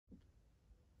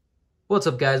What's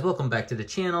up guys, welcome back to the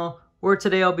channel, where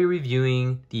today I'll be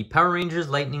reviewing the Power Rangers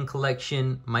Lightning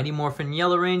Collection Mighty Morphin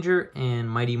Yellow Ranger and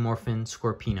Mighty Morphin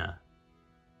Scorpina.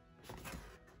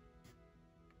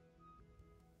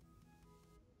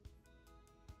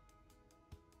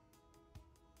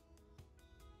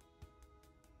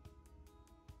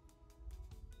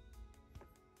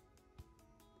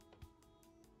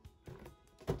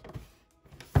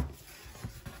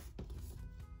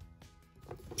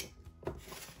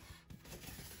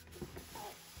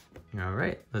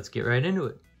 Alright, let's get right into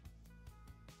it.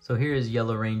 So here is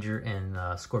Yellow Ranger and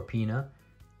Scorpina.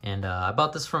 And I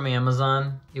bought this from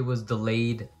Amazon. It was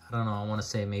delayed, I don't know, I want to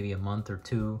say maybe a month or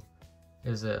two. It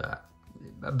was a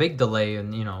big delay,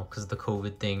 and you know, because of the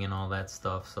COVID thing and all that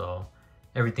stuff. So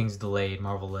everything's delayed.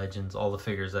 Marvel Legends, all the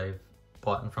figures I've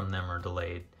bought from them are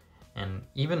delayed. And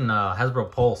even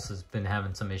Hasbro Pulse has been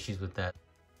having some issues with that.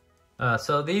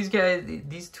 So these guys,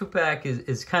 these two-pack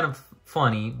is kind of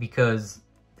funny because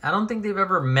I don't think they've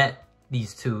ever met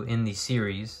these two in the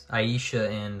series, Aisha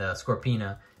and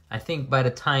Scorpina. I think by the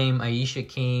time Aisha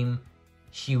came,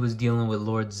 she was dealing with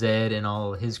Lord Zed and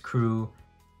all his crew.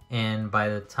 And by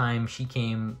the time she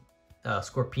came,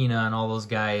 Scorpina and all those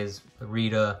guys,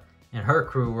 Rita and her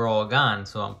crew were all gone.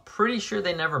 So I'm pretty sure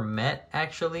they never met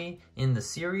actually in the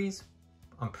series.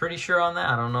 I'm pretty sure on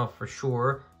that. I don't know for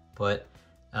sure, but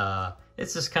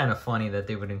it's just kind of funny that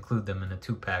they would include them in a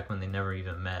two-pack when they never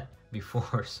even met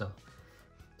before.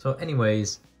 So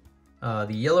anyways, the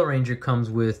Yellow Ranger comes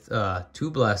with two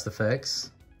blast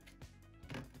effects,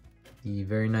 the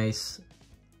very nice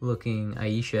looking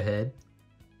Aisha head,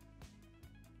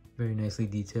 very nicely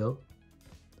detailed,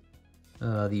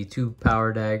 the two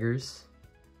power daggers,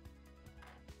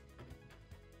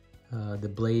 the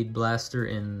blade blaster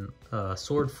in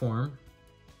sword form,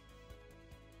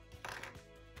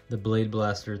 the blade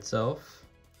blaster itself,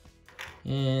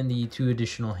 and the two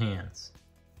additional hands.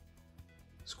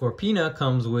 Scorpina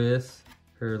comes with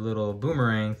her little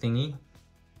boomerang thingy,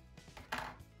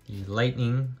 the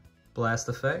lightning blast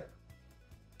effect,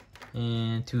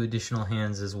 and two additional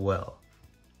hands as well.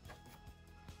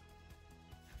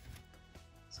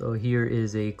 So here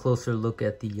is a closer look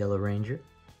at the Yellow Ranger.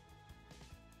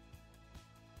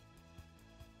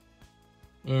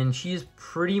 And she is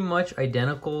pretty much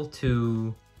identical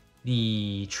to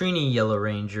the Trini Yellow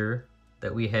Ranger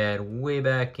that we had way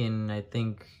back in, I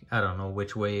think, I don't know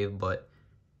which wave, but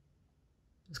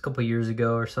it's a couple years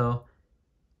ago or so.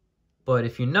 But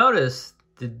if you notice,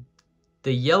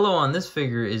 the yellow on this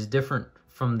figure is different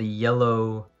from the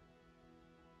yellow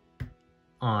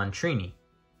on Trini.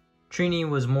 Trini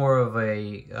was more of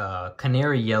a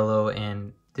canary yellow,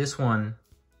 and this one,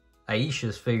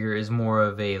 Aisha's figure, is more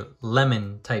of a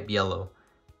lemon type yellow.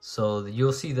 So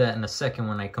you'll see that in a second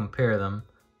when I compare them.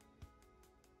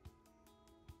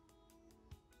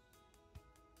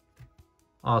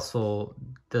 Also,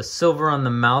 the silver on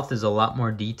the mouth is a lot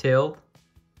more detailed,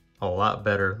 a lot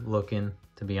better looking,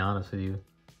 to be honest with you.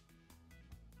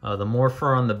 The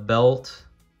morpher on the belt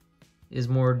is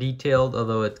more detailed,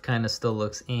 although it kind of still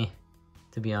looks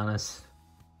to be honest.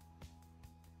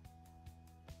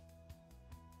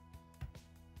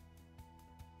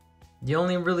 The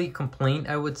only really complaint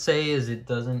I would say is it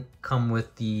doesn't come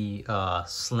with the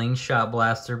slingshot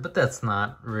blaster, but that's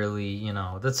not really, you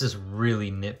know, that's just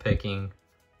really nitpicking.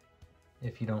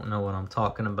 If you don't know what I'm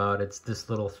talking about, it's this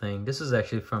little thing. This is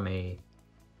actually from a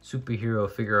Superhero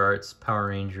Figure Arts Power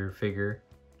Ranger figure.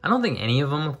 I don't think any of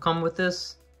them have come with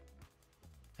this.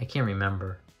 I can't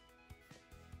remember.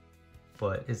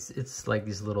 But it's like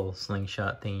this little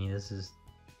slingshot thingy. This is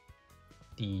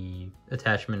the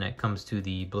attachment that comes to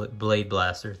the blade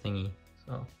blaster thingy.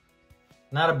 So,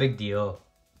 not a big deal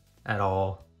at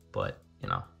all, but, you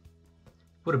know,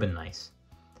 would have been nice.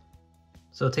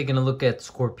 So taking a look at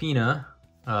Scorpina,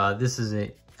 this is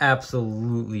an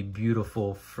absolutely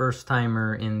beautiful first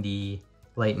timer in the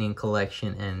Lightning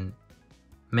Collection, and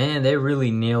man, they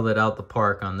really nailed it out the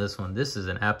park on this one. This is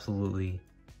an absolutely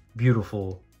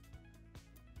beautiful,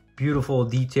 beautiful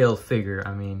detailed figure.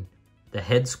 I mean, the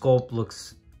head sculpt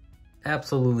looks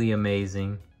absolutely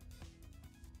amazing.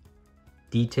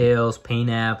 Details, paint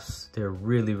apps, they're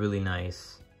really, really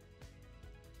nice.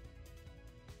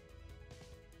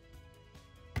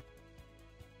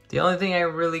 The only thing I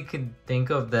really could think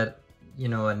of that, you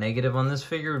know, a negative on this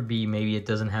figure would be maybe it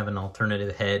doesn't have an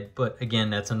alternative head, but again,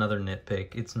 that's another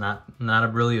nitpick. It's not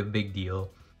really a big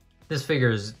deal. This figure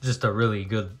is just a really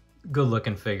good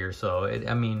looking figure, so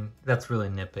I mean, that's really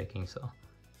nitpicking.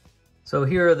 So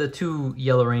here are the two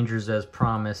Yellow Rangers as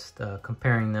promised,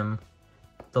 comparing them.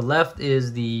 The left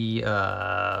is the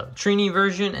Trini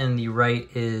version and the right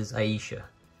is Aisha.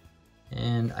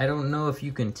 And I don't know if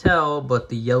you can tell, but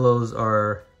the yellows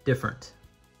are different.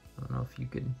 I don't know if you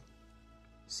can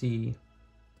see.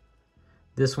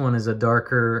 This one is a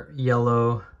darker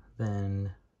yellow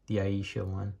than the Aisha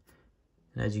one.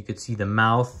 And as you can see, the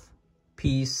mouth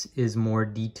piece is more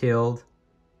detailed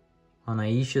on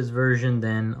Aisha's version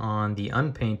than on the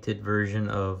unpainted version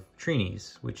of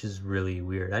Trini's, which is really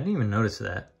weird. I didn't even notice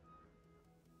that,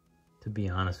 to be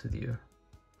honest with you.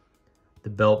 The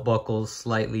belt buckle's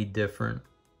slightly different.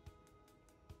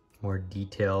 More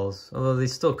details. Although they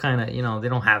still kind of, you know, they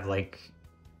don't have like...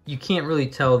 You can't really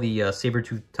tell the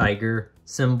saber-toothed tiger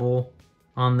symbol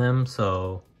on them,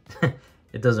 so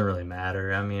it doesn't really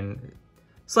matter. I mean,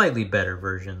 slightly better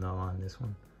version though on this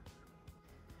one.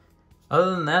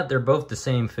 Other than that, they're both the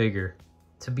same figure.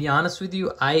 To be honest with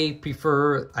you, I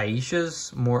prefer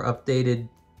Aisha's more updated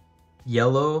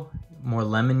yellow, more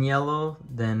lemon yellow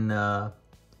than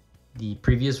the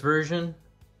previous version.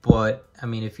 But I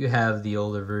mean, if you have the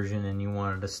older version and you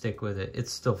wanted to stick with it,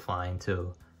 it's still fine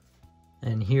too.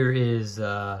 And here is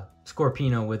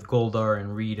Scorpina with Goldar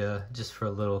and Rita, just for a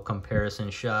little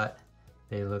comparison shot.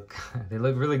 They look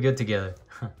really good together.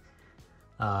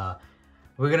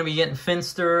 We're gonna be getting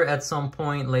Finster at some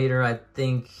point later, I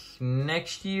think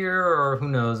next year, or who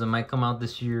knows, it might come out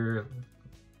this year.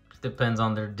 Depends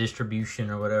on their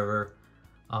distribution or whatever.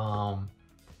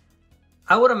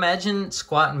 I would imagine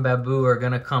Squat and Babu are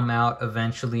gonna come out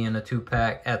eventually in a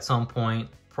 2-pack at some point.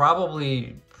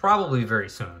 Probably very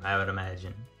soon, I would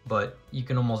imagine. But you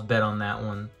can almost bet on that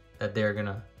one that they're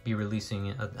gonna be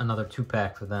releasing another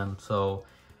 2-pack for them. So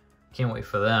can't wait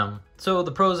for them. So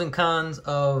the pros and cons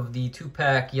of the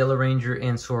 2-pack Yellow Ranger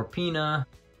and Scorpina.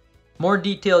 More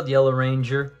detailed Yellow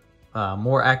Ranger.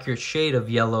 More accurate shade of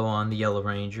yellow on the Yellow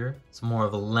Ranger. It's more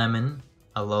of a lemon.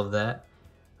 I love that.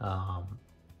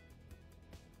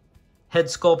 Head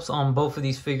sculpts on both of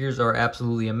these figures are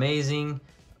absolutely amazing.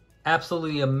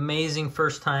 Absolutely amazing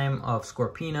first time of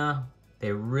Scorpina.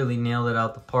 They really nailed it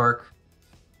out the park.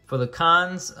 For the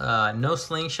cons, no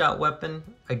slingshot weapon.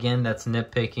 Again, that's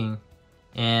nitpicking.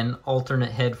 And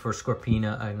alternate head for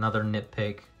Scorpina, another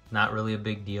nitpick. Not really a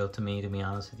big deal to me, to be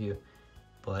honest with you.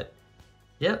 But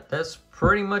yeah, that's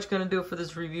pretty much gonna do it for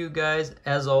this review, guys.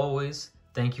 As always,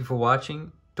 thank you for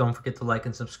watching. Don't forget to like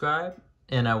and subscribe,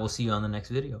 and I will see you on the next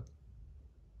video.